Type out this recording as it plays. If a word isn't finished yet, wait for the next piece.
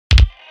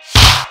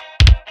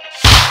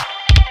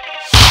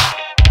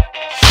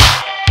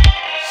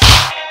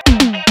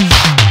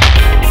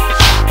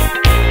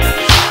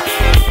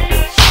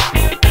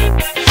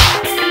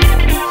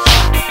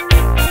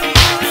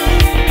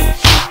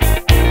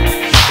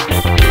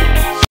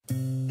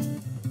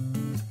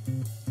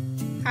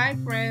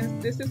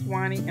is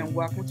Wani and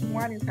welcome to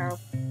Wani's House.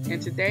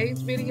 In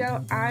today's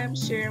video, I am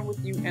sharing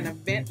with you an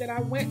event that I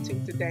went to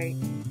today,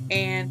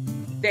 and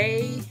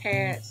they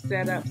had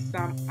set up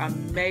some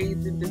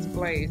amazing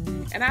displays,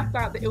 and I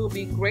thought that it would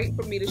be great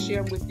for me to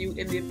share with you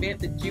in the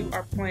event that you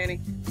are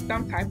planning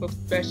some type of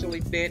special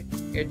event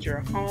at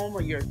your home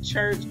or your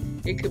church.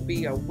 It could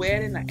be a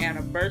wedding, an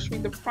anniversary,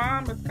 the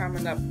prom is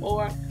coming up,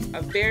 or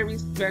a very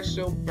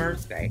special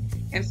birthday.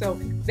 And so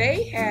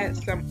they had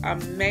some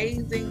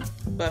amazing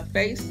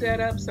buffet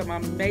setup, some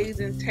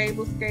amazing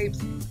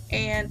tablescapes,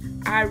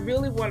 and I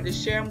really wanted to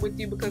share them with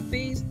you because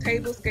these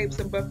tablescapes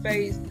and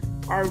buffets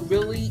are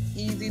really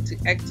easy to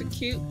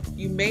execute.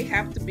 You may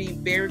have to be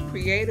very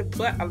creative,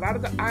 but a lot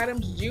of the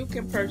items you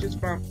can purchase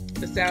from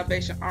the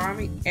Salvation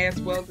Army as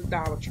well as the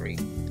Dollar Tree.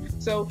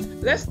 So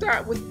let's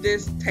start with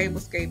this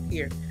tablescape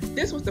here.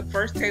 This was the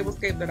first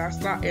tablescape that I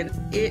saw, and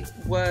it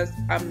was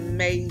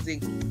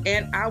amazing.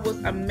 And I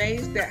was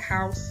amazed at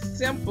how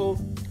simple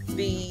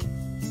the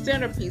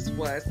centerpiece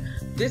was.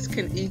 This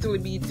can easily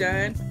be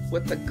done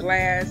with a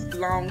glass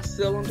long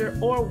cylinder,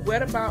 or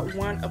what about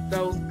one of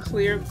those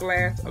clear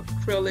glass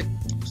acrylic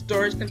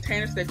storage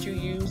containers that you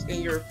use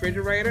in your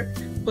refrigerator.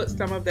 Put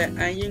some of that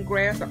onion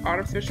grass or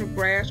artificial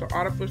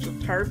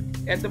turf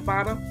at the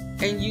bottom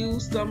and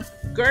use some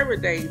Gerber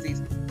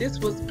daisies. This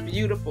was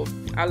beautiful.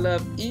 I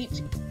love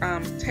each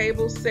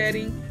table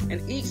setting,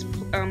 and each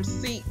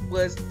seat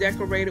was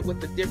decorated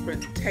with a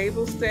different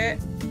table set,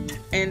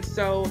 and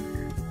so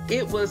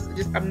it was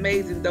just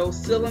amazing.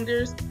 Those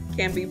cylinders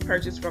can be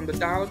purchased from the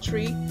Dollar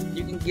Tree.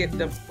 You can get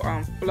the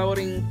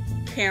floating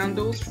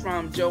candles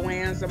from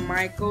Joann's or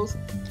Michael's,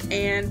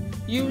 and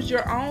use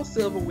your own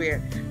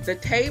silverware. The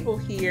table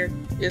here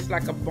is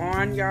like a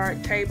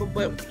barnyard table,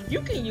 but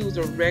you can use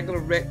a regular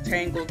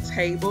rectangle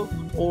table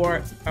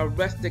or a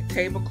rustic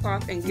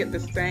tablecloth and get the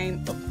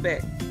same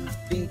effect.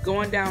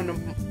 Going down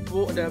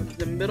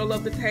the middle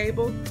of the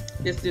table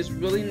is this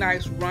really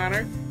nice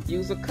runner.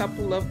 Use a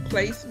couple of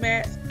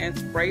placemats and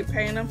spray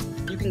paint them.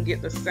 You can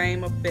get the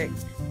same effect.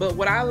 But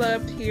what I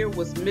loved here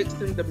was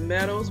mixing the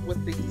metals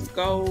with these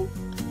gold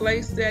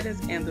place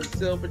settings and the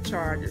silver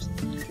chargers.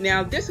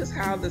 Now this is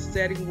how the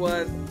setting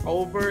was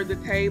over the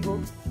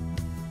table.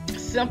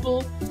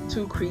 Simple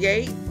to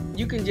create.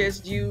 You can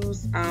just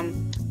use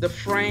the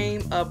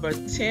frame of a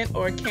tent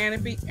or a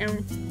canopy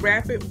and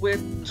wrap it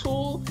with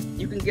tulle.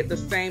 You can get the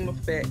same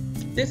effect.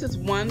 This is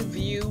one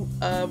view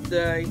of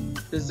the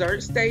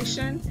dessert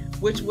station,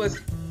 which was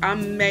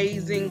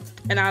amazing,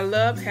 and I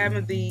love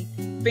having the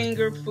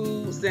finger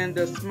foods and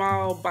the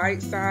small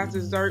bite-sized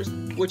desserts,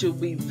 which will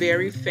be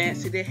very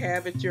fancy to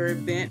have at your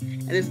event.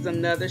 And this is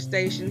another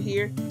station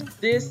here.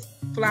 This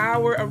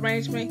flower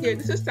arrangement here,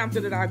 this is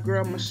something that our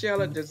girl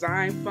Michelle at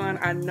Design Fund,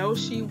 I know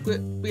she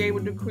would be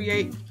able to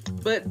create,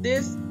 but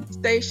this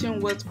station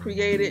was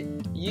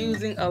created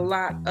using a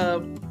lot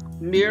of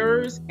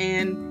mirrors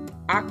and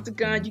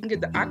octagon. You can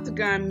get the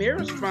octagon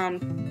mirrors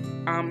from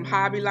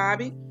Hobby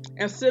Lobby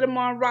and sit them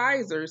on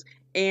risers.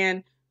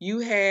 And you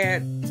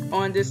had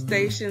on this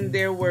station,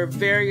 there were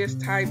various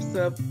types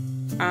of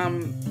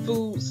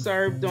food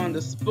served on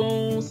the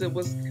spoons. It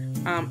was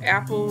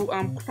apple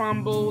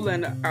crumble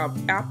and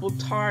apple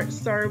tart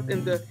served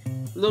in the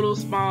little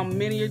small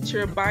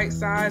miniature bite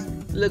size.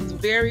 Looks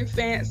very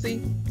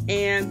fancy,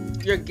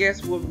 and your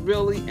guests will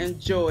really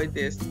enjoy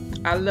this.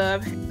 I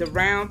love the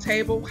round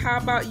table. How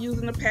about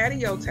using a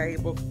patio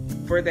table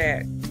for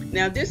that?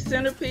 Now this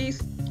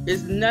centerpiece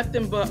is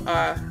nothing but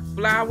a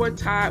flower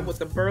tied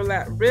with a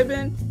burlap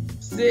ribbon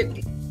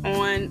sitting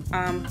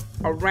on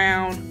a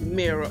round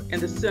mirror in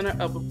the center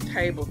of a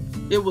table.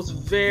 It was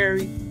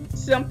very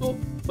simple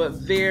but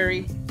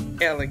very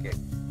elegant.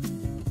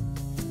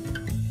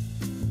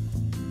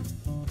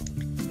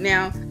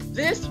 Now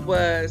this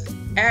was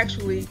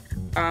actually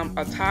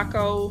a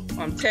taco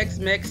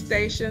Tex-Mex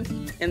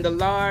station, and the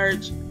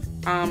large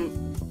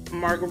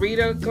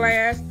margarita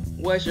glass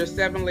was your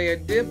 7-layer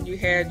dip. You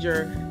had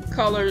your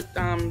colored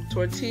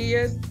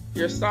tortillas,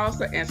 your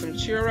salsa, and some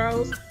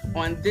churros.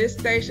 On this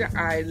station,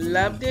 I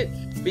loved it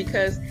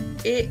because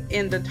it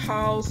in the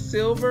tall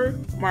silver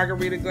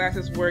margarita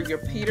glasses were your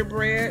pita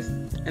breads,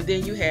 and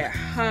then you had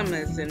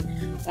hummus, and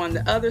on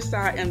the other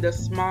side in the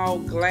small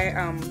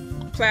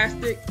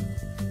plastic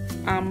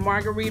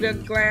margarita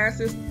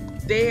glasses,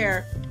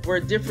 there were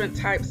different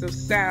types of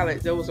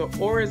salad. There was an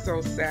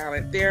orzo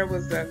salad. There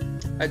was a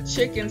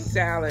chicken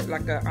salad,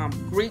 like a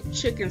Greek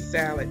chicken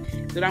salad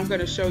that I'm going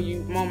to show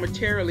you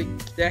momentarily,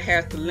 that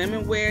has the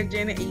lemon wedge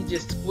in it. You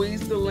just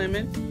squeeze the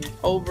lemon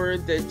over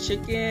the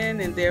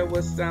chicken, and there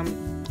was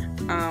some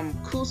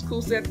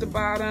couscous at the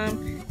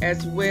bottom,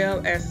 as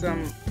well as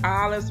some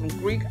olives, some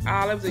Greek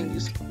olives, and you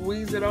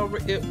squeeze it over.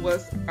 It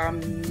was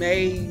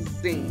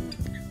amazing.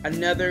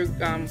 Another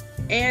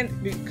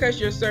and because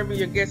you're serving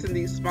your guests in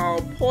these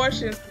small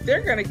portions,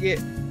 they're going to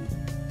get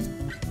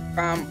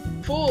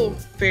full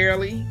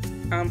fairly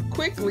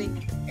quickly,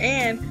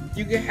 and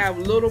you can have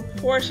little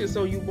portions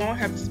so you won't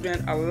have to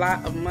spend a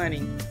lot of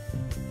money.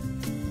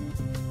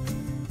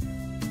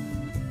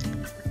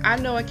 I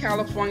know in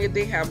California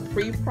they have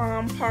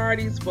pre-prom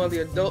parties for the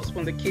adults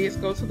when the kids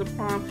go to the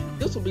prom.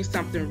 This will be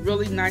something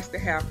really nice to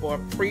have for a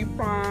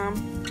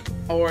pre-prom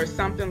or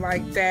something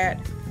like that.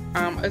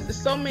 There's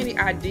so many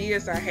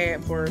ideas I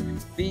had for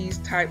these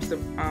types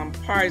of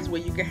parties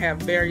where you can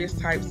have various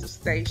types of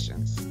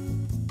stations.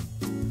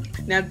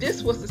 Now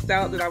this was the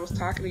salad that I was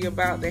talking to you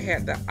about. They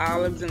had the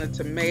olives and the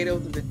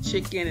tomatoes and the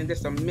chicken and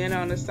just a mint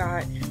on the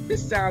side.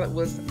 This salad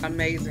was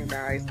amazing,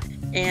 guys.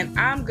 And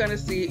I'm gonna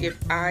see if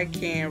I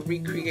can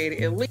recreate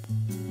it. At least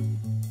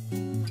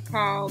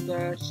call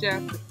the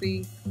chef to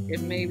see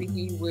if maybe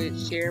he would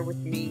share with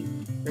me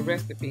the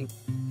recipe.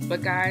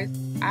 But guys,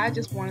 I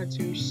just wanted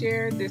to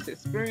share this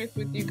experience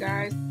with you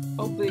guys.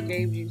 Hopefully it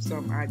gave you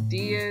some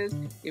ideas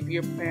if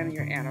you're planning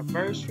your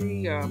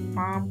anniversary, a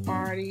prom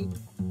party,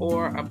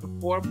 or a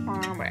before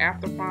prom or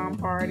after prom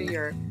party,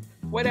 or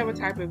whatever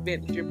type of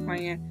event that you're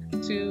planning,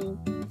 to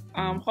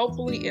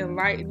hopefully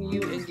enlighten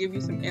you and give you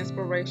some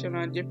inspiration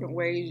on different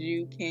ways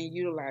you can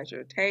utilize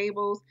your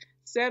tables,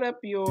 set up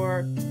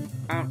your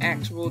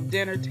actual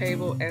dinner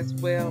table, as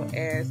well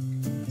as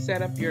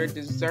set up your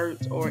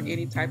desserts or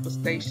any type of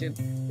station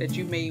that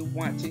you may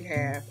want to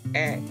have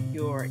at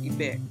your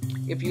event.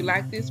 If you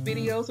like these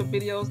videos or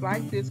videos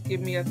like this,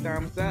 give me a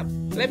thumbs up.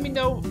 Let me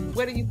know,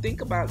 what do you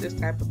think about this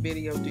type of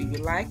video? Do you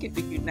like it?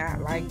 Do you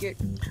not like it?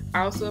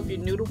 Also, if you're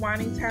new to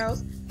Juani's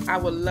House, I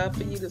would love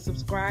for you to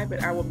subscribe,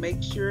 and I will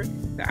make sure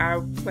that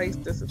I place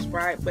the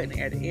subscribe button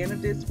at the end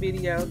of this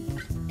video.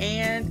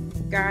 And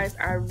guys,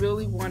 I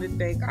really want to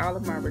thank all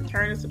of my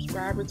returning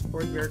subscribers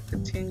for your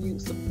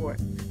continued support.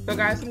 So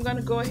guys, I'm going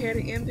to go ahead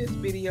and end this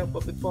video,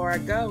 but before I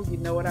go, you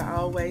know what I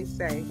always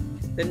say: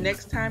 the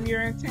next time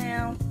you're in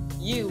town,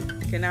 you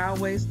can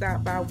always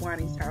stop by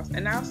Juani's House.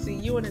 And I'll see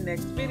you in the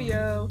next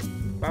video.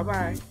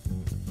 Bye-bye.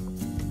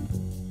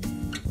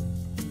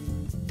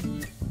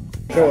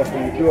 So if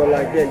you do it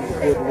like that, you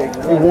do it the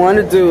way you You want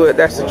to do it,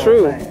 that's the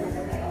truth.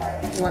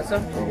 You want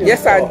some?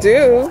 Yes, I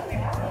do.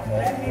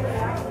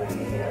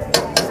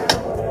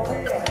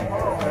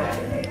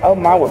 Oh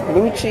my, with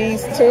blue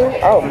cheese too?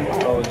 Oh.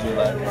 What would you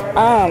like?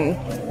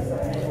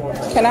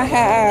 Can I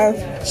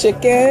have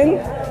chicken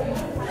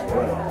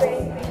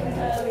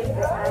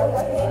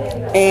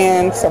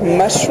and some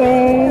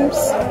mushrooms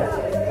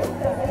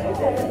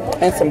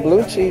and some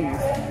blue cheese?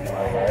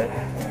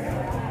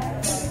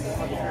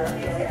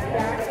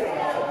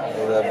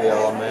 Will that be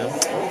all,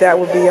 ma'am? That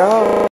would be all.